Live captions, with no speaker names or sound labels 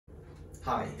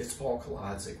Hi, it's Paul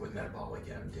Kolodzik with Metabolic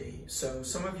MD. So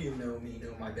some of you know me,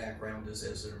 know my background is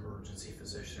as an emergency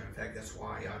physician. In fact, that's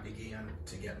why I began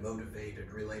to get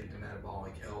motivated related to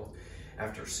metabolic health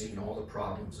after seeing all the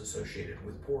problems associated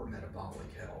with poor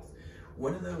metabolic health.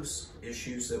 One of those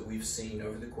issues that we've seen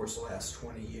over the course of the last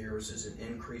 20 years is an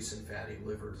increase in fatty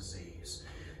liver disease.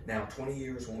 Now, 20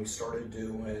 years when we started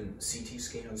doing CT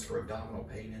scans for abdominal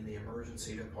pain in the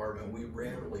emergency department, we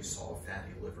rarely saw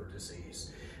fatty liver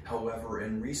disease. However,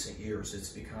 in recent years, it's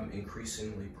become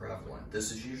increasingly prevalent.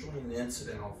 This is usually an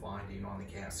incidental finding on the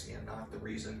CAT scan, not the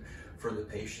reason for the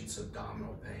patient's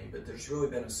abdominal pain, but there's really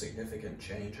been a significant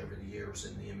change over the years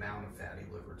in the amount of fatty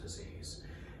liver disease.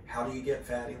 How do you get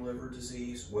fatty liver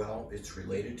disease? Well, it's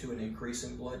related to an increase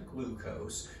in blood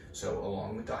glucose. So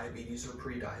along with diabetes or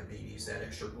prediabetes, that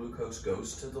extra glucose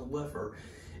goes to the liver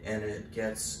and it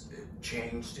gets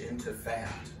changed into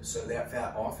fat. So that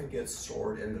fat often gets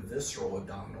stored in the visceral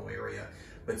abdominal area,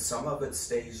 but some of it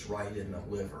stays right in the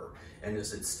liver. And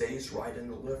as it stays right in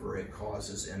the liver, it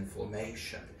causes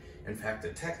inflammation. In fact, the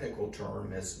technical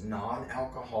term is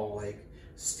non-alcoholic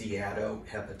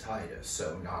steatohepatitis.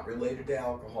 So not related to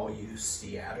alcohol use.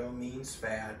 Steato means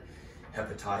fat.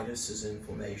 Hepatitis is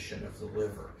inflammation of the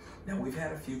liver. Now, we've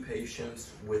had a few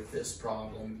patients with this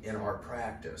problem in our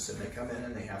practice, and they come in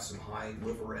and they have some high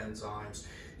liver enzymes,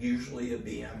 usually a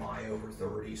BMI over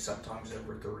 30, sometimes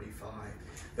over 35.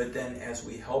 But then as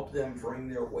we help them bring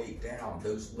their weight down,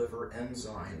 those liver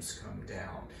enzymes come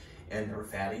down and their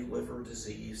fatty liver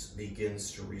disease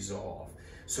begins to resolve.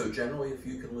 So generally, if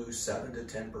you can lose 7 to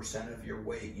 10% of your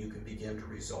weight, you can begin to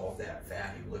resolve that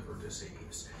fatty liver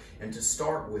disease. And to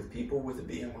start with, people with a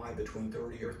BMI between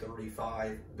 30 or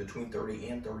 35, between 30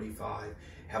 and 35,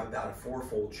 have about a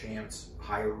 4-fold chance,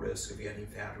 higher risk of getting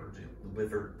fatty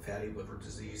liver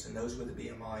disease. And those with a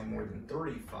BMI more than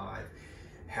 35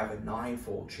 have a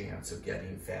 9-fold chance of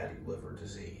getting fatty liver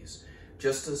disease.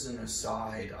 Just as an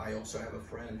aside, I also have a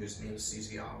friend who's an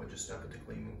anesthesiologist up at the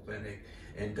Cleveland Clinic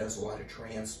and does a lot of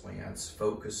transplants,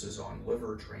 focuses on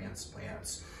liver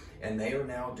transplants, and they are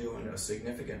now doing a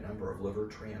significant number of liver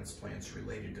transplants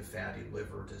related to fatty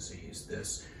liver disease,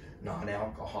 this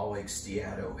non-alcoholic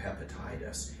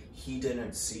steatohepatitis. He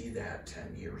didn't see that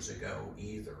 10 years ago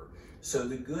either. So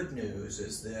the good news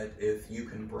is that if you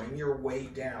can bring your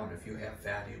weight down, if you have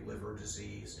fatty liver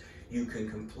disease, you can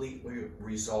completely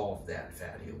resolve that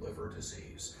fatty liver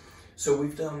disease. So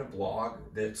we've done a blog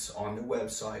that's on the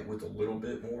website with a little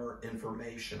bit more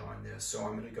information on this, so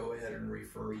I'm going to go ahead and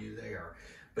refer you there.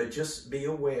 But just be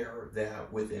aware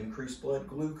that with increased blood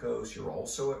glucose, you're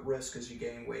also at risk as you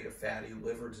gain weight of fatty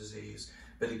liver disease.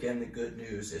 But again, the good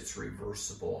news, it's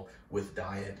reversible with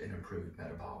diet and improved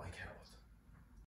metabolic health.